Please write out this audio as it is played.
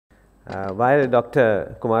While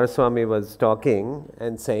Dr. Kumaraswamy was talking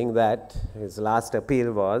and saying that his last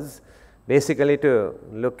appeal was basically to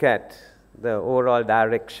look at the overall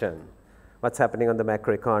direction, what's happening on the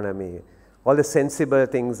macroeconomy, all the sensible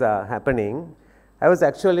things are happening, I was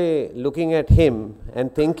actually looking at him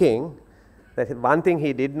and thinking that one thing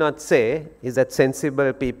he did not say is that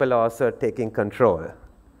sensible people are also taking control.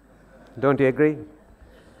 Don't you agree?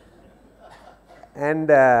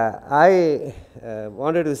 And I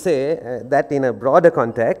wanted to say that in a broader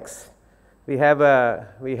context, we have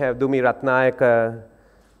Wickramaratne,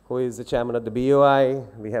 who is the chairman of the BOI.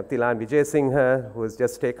 We have Thilan Vijay-Singha, who has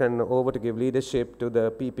just taken over to give leadership to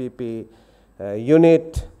the PPP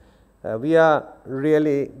unit. We are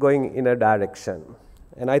really going in a direction.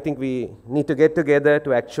 And I think we need to get together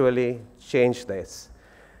to actually change this.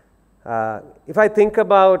 If I think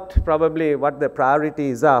about probably what the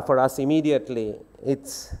priorities are for us immediately,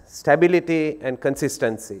 it's stability and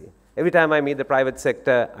consistency. Every time I meet the private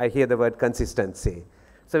sector, I hear the word consistency.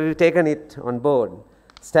 So we've taken it on board.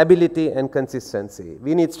 Stability and consistency.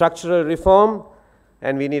 We need structural reform,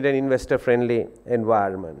 and we need an investor-friendly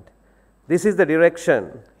environment. This is the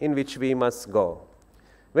direction in which we must go.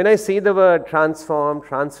 When I see the word transform,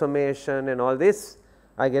 transformation, and all this,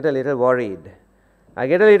 I get a little worried. I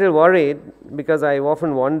get a little worried because I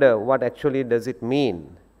often wonder what actually does it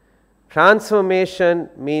mean. Transformation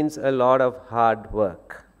means a lot of hard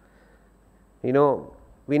work. You know,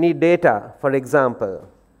 we need data, for example,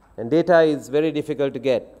 and data is very difficult to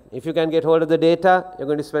get. If you can get hold of the data, you're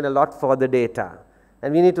going to spend a lot for the data.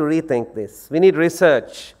 And we need to rethink this. We need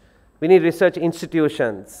research. We need research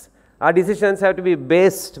institutions. Our decisions have to be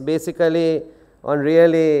based basically on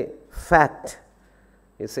really fact.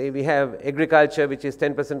 You see, we have agriculture, which is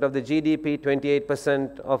 10% of the GDP,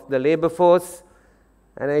 28% of the labor force.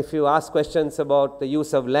 And if you ask questions about the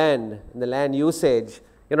use of land, the land usage,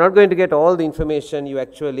 you're not going to get all the information you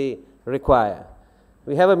actually require.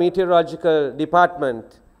 We have a meteorological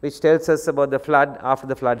department which tells us about the flood after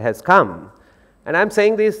the flood has come. And I'm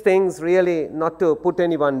saying these things really not to put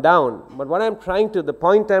anyone down, but the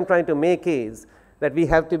point I'm trying to make is that we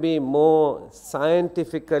have to be more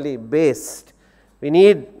scientifically based. We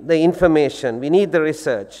need the information, we need the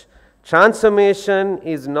research. Transformation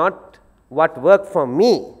is not what worked for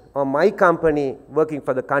me or my company working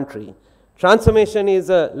for the country. Transformation is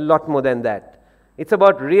a lot more than that. It's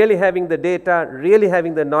about really having the data, really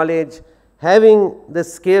having the knowledge, having the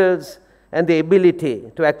skills and the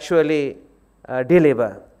ability to actually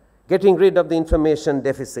deliver, getting rid of the information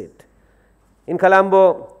deficit. In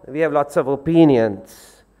Colombo, we have lots of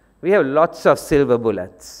opinions. We have lots of silver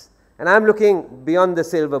bullets. And I'm looking beyond the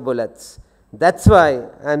silver bullets. That's why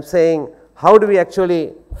I'm saying, how do we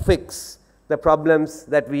actually fix the problems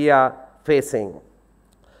that we are facing?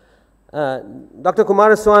 Dr.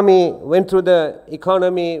 Kumaraswamy went through the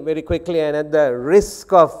economy very quickly, and at the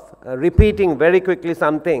risk of repeating very quickly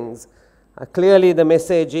some things, clearly the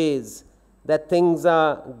message is that things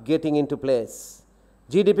are getting into place.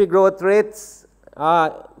 GDP growth rates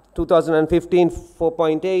are 2015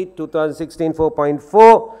 4.8, 2016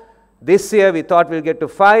 4.4. This year we thought we'll get to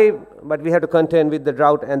 5, but we have to contend with the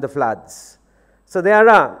drought and the floods. So there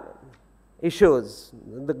are issues.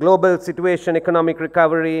 The global situation, economic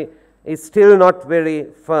recovery is still not very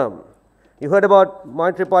firm. You heard about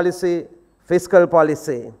monetary policy, fiscal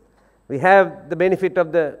policy. We have the benefit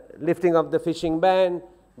of the lifting of the fishing ban,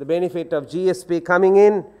 the benefit of GSP coming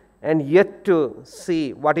in, and yet to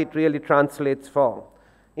see what it really translates for.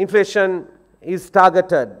 Inflation is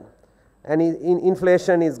targeted, and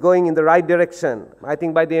inflation is going in the right direction. I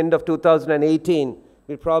think by the end of 2018,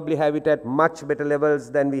 we'll probably have it at much better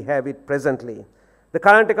levels than we have it presently. The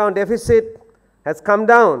current account deficit has come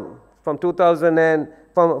down from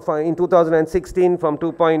in 2016 from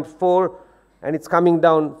 2.4, and it's coming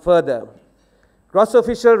down further. Gross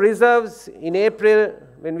official reserves in April,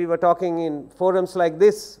 when we were talking in forums like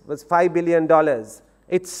this, was $5 billion.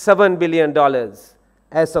 It's $7 billion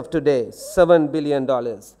as of today, $7 billion.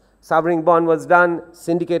 Sovereign bond was done,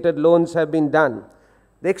 syndicated loans have been done.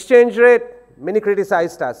 The exchange rate, many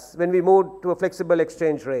criticized us when we moved to a flexible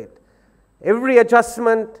exchange rate. Every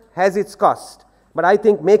adjustment has its cost, but I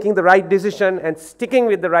think making the right decision and sticking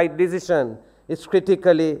with the right decision is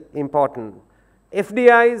critically important.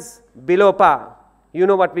 FDIs below par. You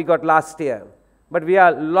know what we got last year, but we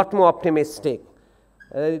are a lot more optimistic.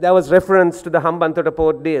 There was reference to the Hambantota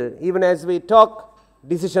port deal. Even as we talk,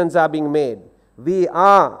 decisions are being made. We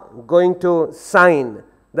are going to sign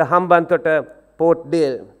the Hambantota port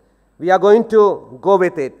deal. We are going to go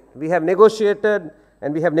with it. We have negotiated,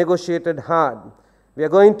 and we have negotiated hard. We are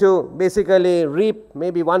going to basically reap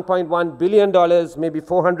maybe $1.1 billion, maybe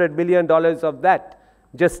 $400 million of that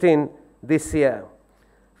just in this year.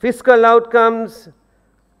 Fiscal outcomes,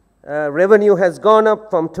 revenue has gone up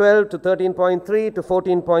from 12 to 13.3 to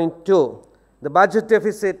 14.2. The budget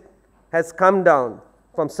deficit has come down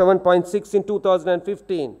from 7.6 in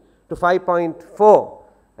 2015 to 5.4,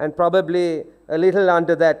 and probably a little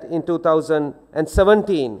under that in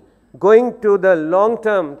 2017, going to the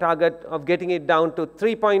long-term target of getting it down to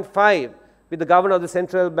 3.5, with the governor of the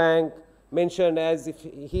central bank mentioned as, if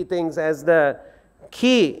he thinks, as the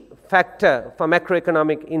key factor for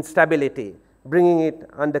macroeconomic instability, bringing it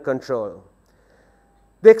under control.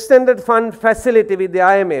 The extended fund facility with the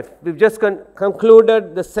IMF, we've just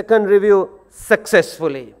concluded the second review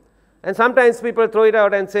successfully. And sometimes people throw it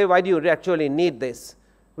out and say, why do you actually need this?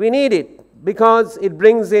 We need it because it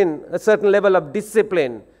brings in a certain level of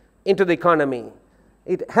discipline into the economy.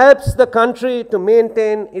 It helps the country to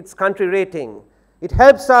maintain its country rating. It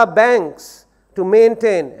helps our banks to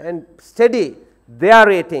maintain and steady their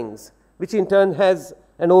ratings, which in turn has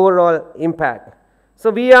an overall impact.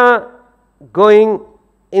 So we are going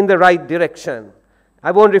in the right direction.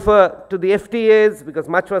 I won't refer to the FTAs because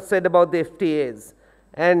much was said about the FTAs.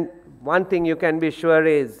 And one thing you can be sure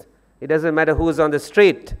is, it doesn't matter who's on the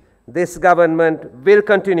street, this government will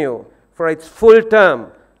continue for its full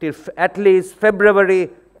term till at least February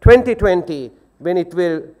 2020, when it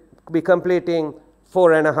will be completing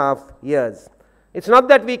 4.5 years. It's not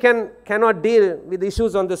that we cannot deal with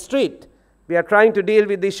issues on the street. We are trying to deal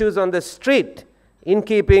with issues on the street in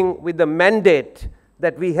keeping with the mandate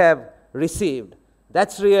that we have received.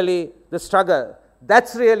 That's really the struggle.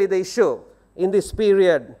 That's really the issue in this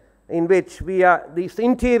period in which we are, this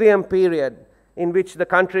interim period in which the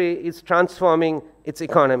country is transforming its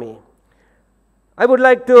economy. I would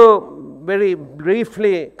like to very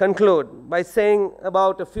briefly conclude by saying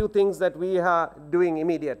about a few things that we are doing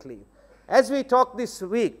immediately. As we talk this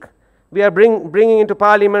week, we are bringing into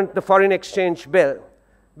Parliament the Foreign Exchange Bill.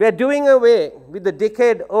 We are doing away with the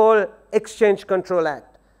decade-old Exchange Control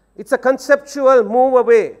Act. It's a conceptual move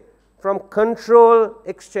away from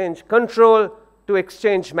exchange control to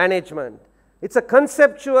exchange management. It's a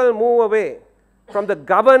conceptual move away from the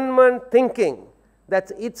government thinking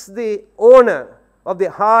that it's the owner of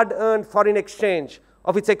the hard-earned foreign exchange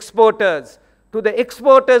of its exporters, to the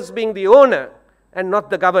exporters being the owner and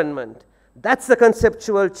not the government. That's the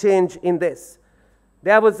conceptual change in this.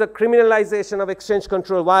 There was a criminalization of exchange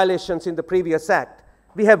control violations in the previous act.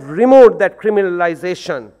 We have removed that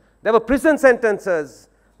criminalization. There were prison sentences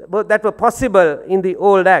that were possible in the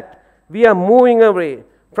old act. We are moving away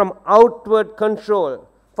from outward control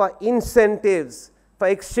for incentives for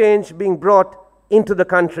exchange being brought into the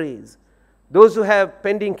countries. Those who have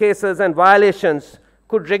pending cases and violations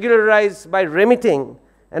could regularize by remitting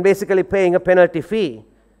and basically paying a penalty fee.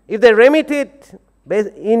 If they remit it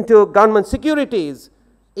into government securities,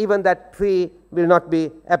 even that fee will not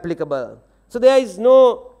be applicable. So there is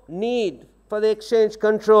no need for the exchange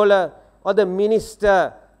controller or the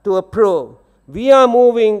minister to approve. We are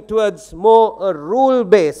moving towards more a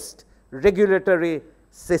rule-based regulatory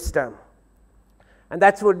system. And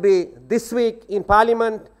that would be this week in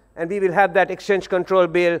Parliament, and we will have that exchange control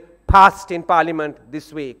bill passed in Parliament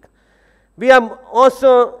this week. We have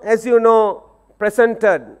also, as you know,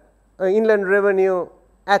 presented an Inland Revenue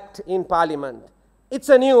Act in Parliament. It's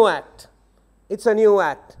a new act. It's a new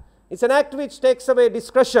act. It's an act which takes away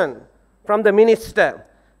discretion from the minister,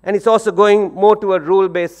 and it's also going more to a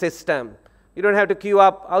rule-based system. You don't have to queue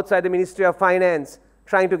up outside the Ministry of Finance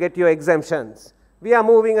trying to get your exemptions. We are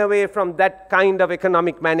moving away from that kind of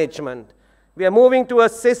economic management. We are moving to a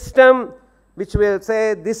system which will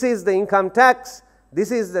say, this is the income tax,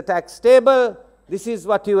 this is the tax table, this is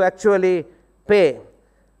what you actually pay.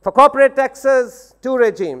 For corporate taxes, two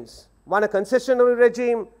regimes. One a concessionary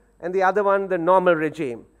regime, and the other one the normal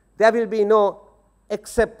regime. There will be no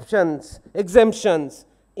exemptions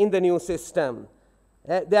in the new system.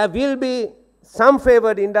 There will be some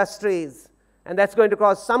favored industries, and that's going to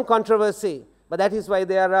cause some controversy, but that is why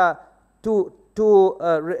there are two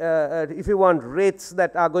if you want, rates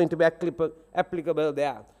that are going to be applicable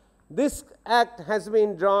there. This act has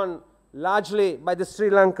been drawn largely by the Sri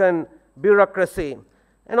Lankan bureaucracy,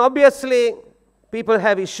 and obviously people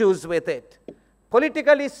have issues with it.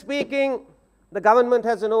 Politically speaking, the government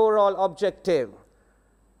has an overall objective.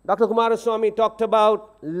 Dr. Kumaraswamy talked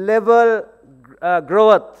about level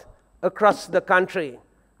growth across the country,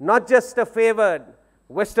 not just a favored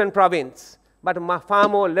western province, but far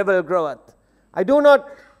more level growth. I do not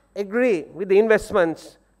agree with the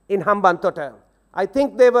investments in Hambantota. I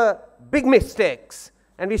think they were big mistakes,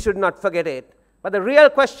 and we should not forget it. But the real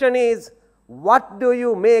question is, what do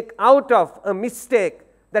you make out of a mistake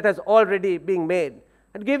that has already been made?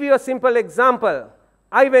 I'll give you a simple example.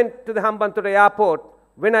 I went to the Hambantota airport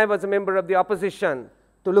when I was a member of the opposition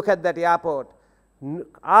to look at that airport.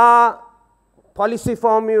 Our policy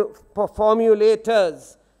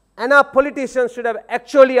formulators and our politicians should have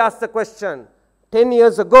actually asked the question 10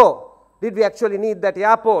 years ago, did we actually need that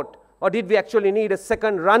airport, or did we actually need a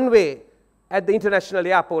second runway at the international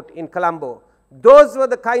airport in Colombo? Those were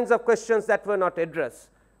the kinds of questions that were not addressed.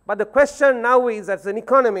 But the question now is, as an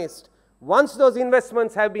economist, once those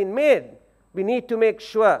investments have been made, we need to make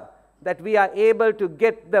sure that we are able to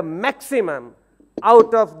get the maximum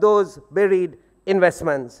out of those buried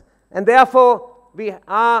investments. And therefore, we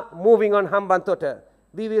are moving on Hambantota.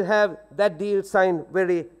 We will have that deal signed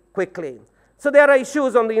very quickly. So there are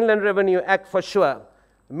issues on the Inland Revenue Act for sure.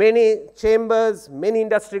 Many chambers, many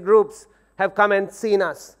industry groups have come and seen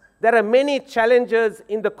us. There are many challenges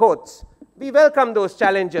in the courts. We welcome those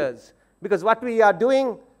challenges because what we are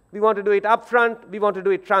doing, we want to do it upfront, we want to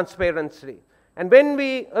do it transparently. And when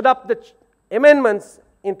we adopt the amendments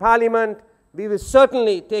in Parliament, we will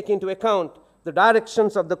certainly take into account the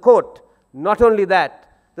directions of the court. Not only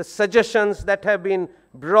that, the suggestions that have been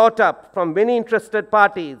brought up from many interested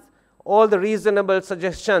parties, all the reasonable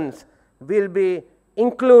suggestions will be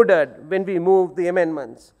included when we move the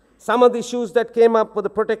amendments. Some of the issues that came up were the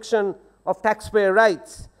protection of taxpayer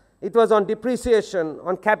rights. It was on depreciation,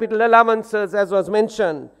 on capital allowances, as was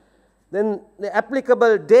mentioned. Then the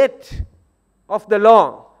applicable date of the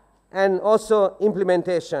law and also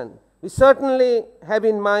implementation. We certainly have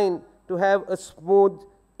in mind to have a smooth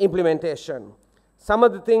implementation. Some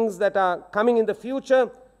of the things that are coming in the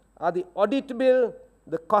future are the audit bill,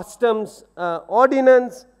 the customs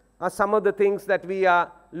ordinance are some of the things that we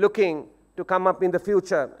are looking to come up in the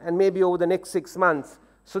future and maybe over the next 6 months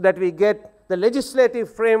so that we get the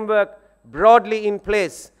legislative framework broadly in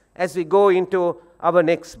place as we go into our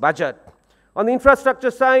next budget. On the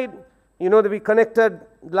infrastructure side, you know that we connected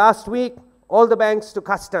last week all the banks to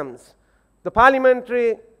customs. The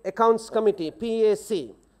Parliamentary Accounts Committee,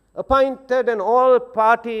 PAC, appointed an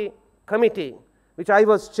all-party committee, which I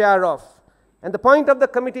was chair of. And the point of the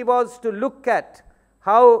committee was to look at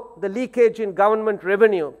how the leakage in government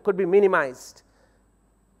revenue could be minimized.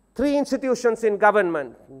 3 institutions in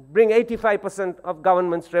government bring 85% of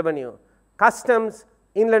government's revenue: customs,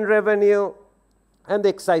 inland revenue, and the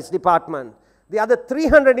excise department. The other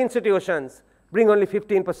 300 institutions bring only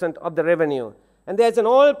 15% of the revenue. And there's an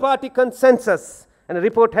all-party consensus, and a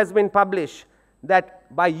report has been published,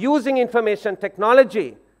 that by using information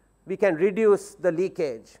technology, we can reduce the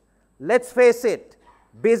leakage. Let's face it,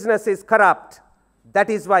 business is corrupt. That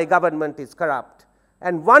is why government is corrupt.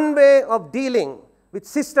 And one way of dealing with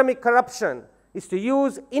systemic corruption is to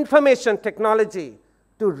use information technology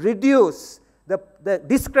to reduce the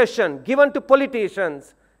discretion given to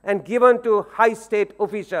politicians and given to high state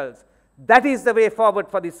officials. That is the way forward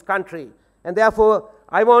for this country. And therefore,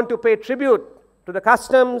 I want to pay tribute to the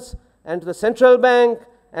customs and to the central bank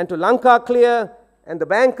and to Lanka Clear and the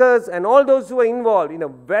bankers and all those who are involved in a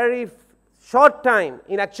very short time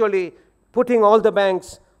in actually putting all the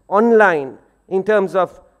banks online in terms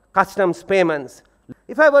of customs payments.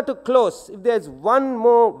 If I were to close, if there's one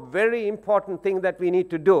more very important thing that we need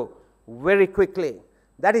to do very quickly,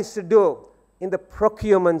 that is to do in the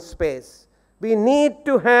procurement space. We need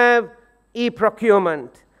to have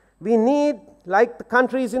e-procurement. We need, like the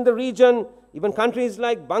countries in the region, even countries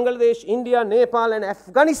like Bangladesh, India, Nepal, and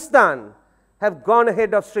Afghanistan have gone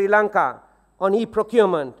ahead of Sri Lanka on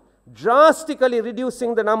e-procurement, drastically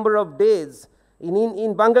reducing the number of days. In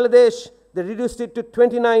Bangladesh, they reduced it to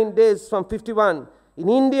 29 days from 51. In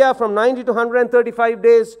India, from 90 to 135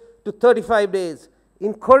 days to 35 days.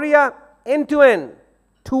 In Korea, end-to-end,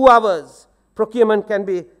 2 hours, procurement can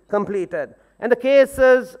be completed. And the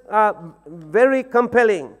cases are very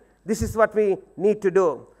compelling. This is what we need to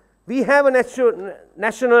do. We have a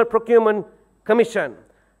National Procurement Commission.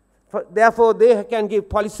 Therefore, they can give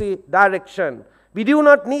policy direction. We do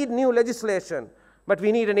not need new legislation, but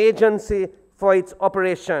we need an agency for its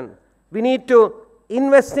operation. We need to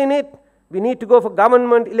invest in it. We need to go for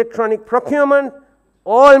government electronic procurement.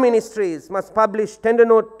 All ministries must publish tender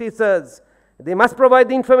notices. They must provide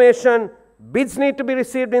the information. Bids need to be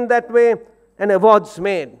received in that way, and awards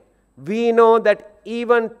made. We know that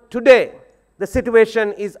even today, the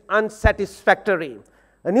situation is unsatisfactory.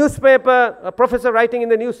 A professor writing in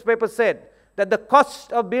the newspaper said that the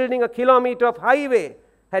cost of building a kilometer of highway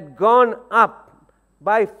had gone up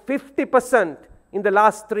by 50% in the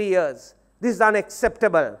last 3 years. This is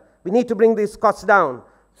unacceptable. We need to bring these costs down.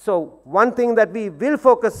 So one thing that we will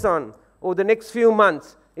focus on over the next few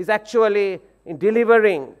months is actually in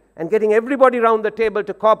delivering and getting everybody around the table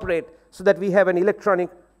to cooperate so that we have an electronic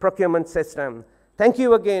procurement system. Thank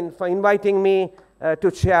you again for inviting me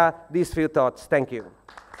to share these few thoughts. Thank you.